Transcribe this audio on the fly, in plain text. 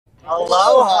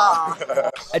Aloha!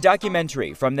 A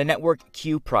documentary from the Network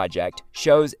Q project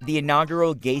shows the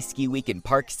inaugural Gay Ski Week in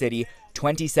Park City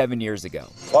 27 years ago.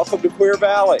 Welcome to Queer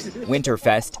Valley.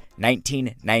 Winterfest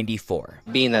 1994.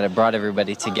 Being that it brought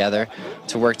everybody together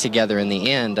to work together in the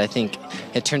end, I think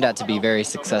it turned out to be very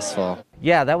successful.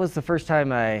 Yeah, that was the first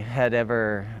time I had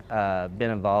ever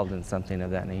been involved in something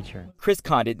of that nature. Chris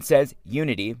Condon says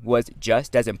unity was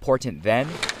just as important then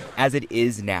as it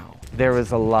is now. There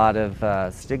was a lot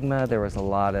of stigma, there was a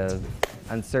lot of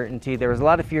uncertainty, there was a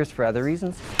lot of fears for other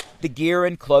reasons. The gear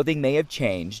and clothing may have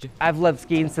changed. I've loved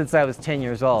skiing since I was 10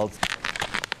 years old.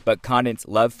 But Condon's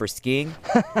love for skiing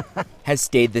has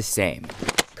stayed the same.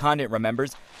 Condon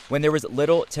remembers when there was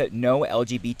little to no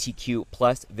LGBTQ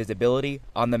plus visibility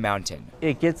on the mountain.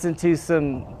 It gets into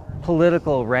some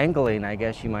political wrangling, I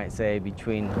guess you might say,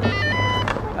 between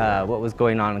what was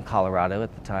going on in Colorado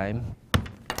at the time.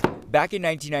 Back in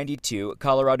 1992,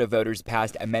 Colorado voters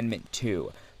passed Amendment 2,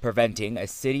 preventing a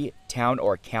city, town,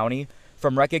 or county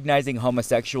from recognizing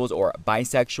homosexuals or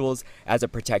bisexuals as a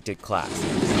protected class.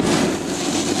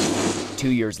 2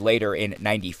 years later, in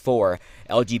 '94,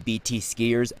 LGBT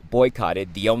skiers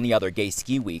boycotted the only other gay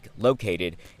ski week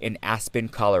located in Aspen,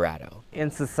 Colorado.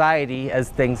 In society, as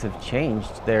things have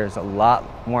changed, there's a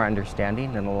lot more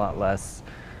understanding and a lot less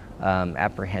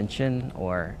apprehension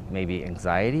or maybe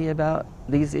anxiety about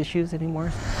these issues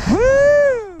anymore.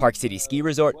 Park City Ski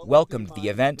Resort welcomed the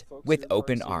event with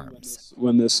open arms.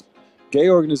 When this gay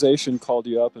organization called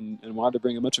you up and wanted to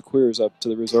bring a bunch of queers up to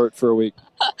the resort for a week?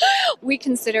 We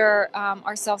consider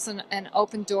ourselves an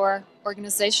open door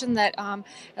organization that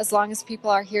as long as people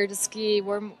are here to ski,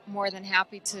 we're more than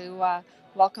happy to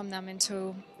welcome them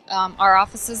into our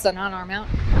offices and on our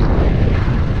mountain.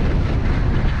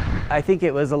 I think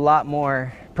it was a lot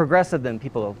more progressive than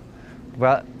people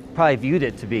probably viewed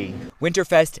it to be.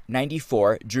 Winterfest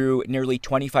 '94 drew nearly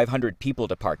 2,500 people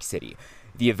to Park City.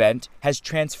 The event has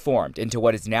transformed into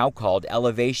what is now called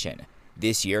Elevation.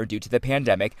 This year, due to the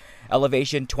pandemic,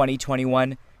 Elevation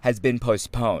 2021 has been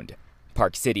postponed.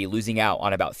 Park City losing out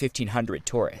on about 1,500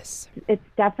 tourists. It's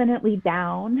definitely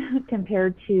down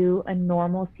compared to a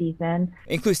normal season.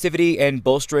 Inclusivity and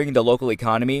bolstering the local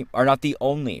economy are not the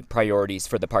only priorities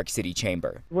for the Park City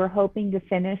Chamber. We're hoping to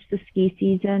finish the ski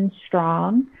season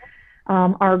strong.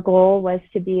 Our goal was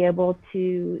to be able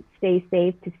to stay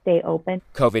safe, to stay open.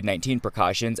 COVID-19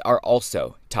 precautions are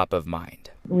also top of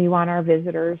mind. We want our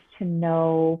visitors to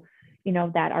know,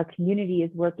 that our community is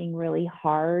working really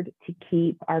hard to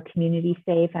keep our community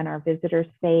safe and our visitors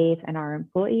safe and our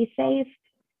employees safe,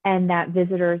 and that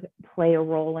visitors play a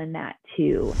role in that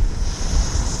too.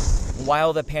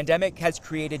 While the pandemic has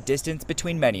created distance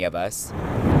between many of us,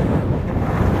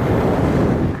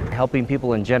 helping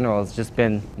people in general has just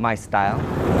been my style.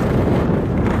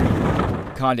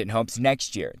 Condon hopes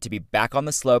next year to be back on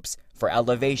the slopes for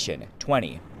Elevation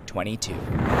 2022.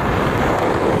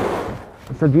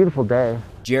 It's a beautiful day.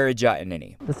 Jared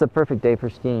Giannini. This is a perfect day for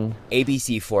skiing.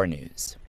 ABC 4 News.